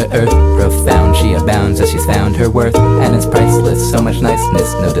down to earth. Profound she abounds as she's found her worth. And it's priceless, so much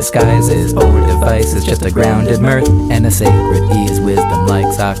niceness, no disguises or devices, just a grounded mirth and a sacred ease. Wisdom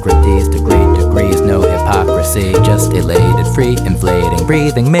like Socrates, to great degrees, no hypocrisy. Just elated, free, inflating,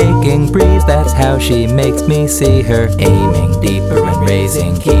 breathing, making breeze. That's how she makes me see her. Aiming deeper and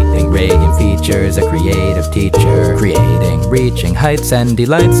raising, keeping radiant features. A creative teacher, creating, reaching heights and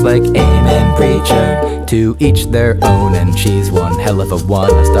delights like amen preacher. To each their own, and she's one hell of a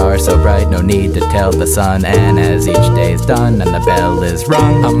one. A star so bright, no need to tell the sun. And as each day's done and the bell is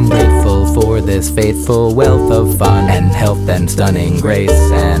rung, I'm grateful for this fateful wealth of fun and health and stunning grace.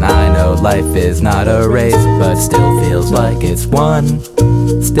 And I know life is not a race, but still feels like it's one.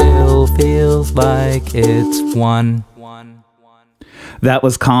 Still feels like it's one. That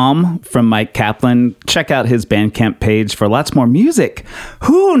was Calm from Mike Kaplan. Check out his Bandcamp page for lots more music.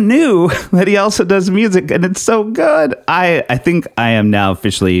 Who knew that he also does music and it's so good? I think I am now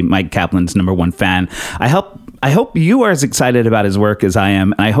officially Mike Kaplan's #1 fan. I hope you are as excited about his work as I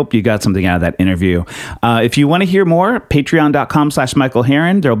am, and I hope you got something out of that interview. If you want to hear more, patreon.com/Michael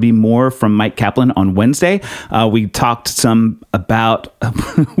Herron. There'll be more from Mike Kaplan on Wednesday. We talked some about,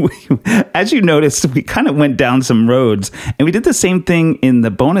 as you noticed, we kind of went down some roads, and we did the same thing in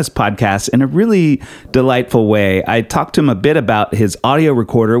the bonus podcast in a really delightful way. I talked to him a bit about his audio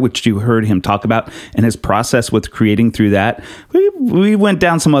recorder, which you heard him talk about, and his process with creating through that. We went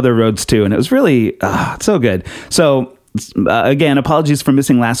down some other roads too, and it was really so good. So again, apologies for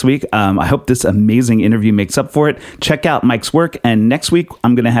missing last week. I hope this amazing interview makes up for it. Check out Mike's work. And next week,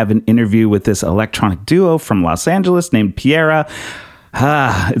 I'm going to have an interview with this electronic duo from Los Angeles named Piera.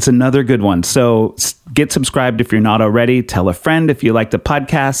 It's another good one. So get subscribed if you're not already. Tell a friend if you like the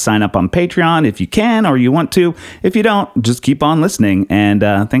podcast. Sign up on Patreon if you can or you want to. If you don't, just keep on listening. And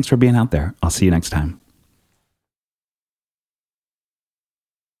thanks for being out there. I'll see you next time.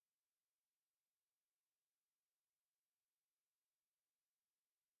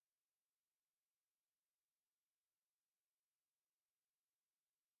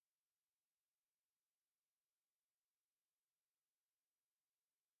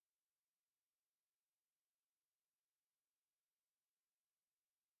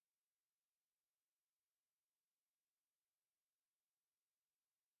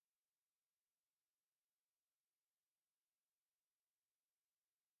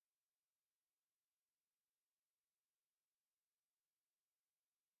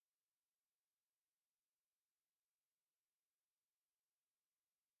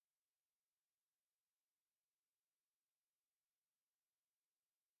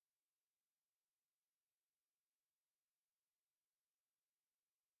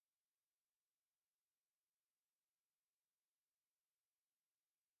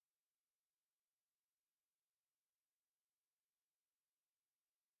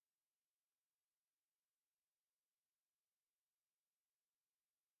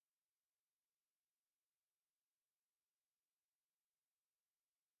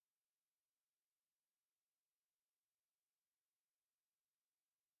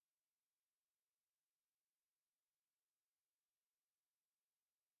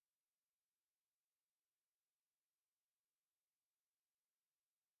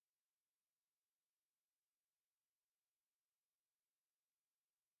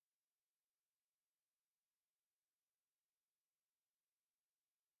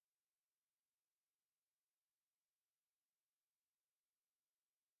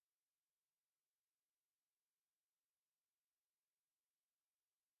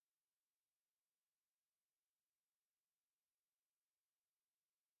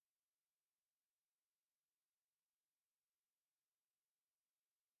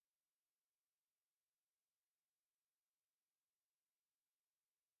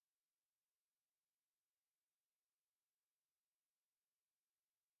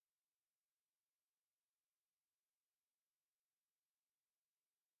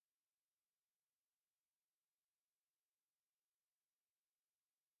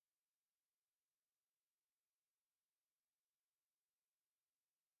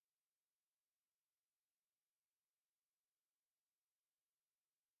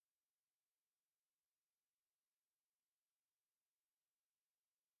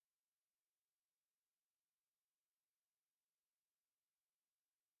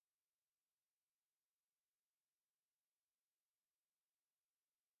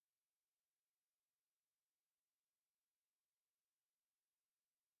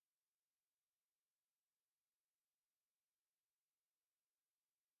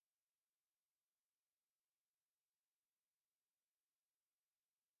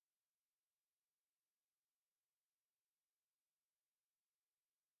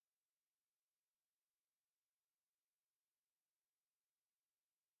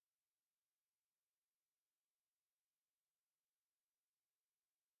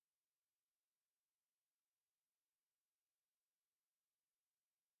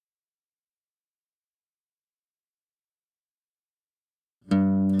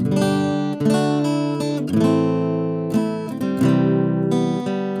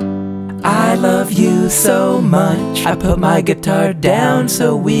 I love you so much, I put my guitar down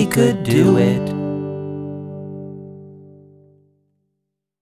so we could do it.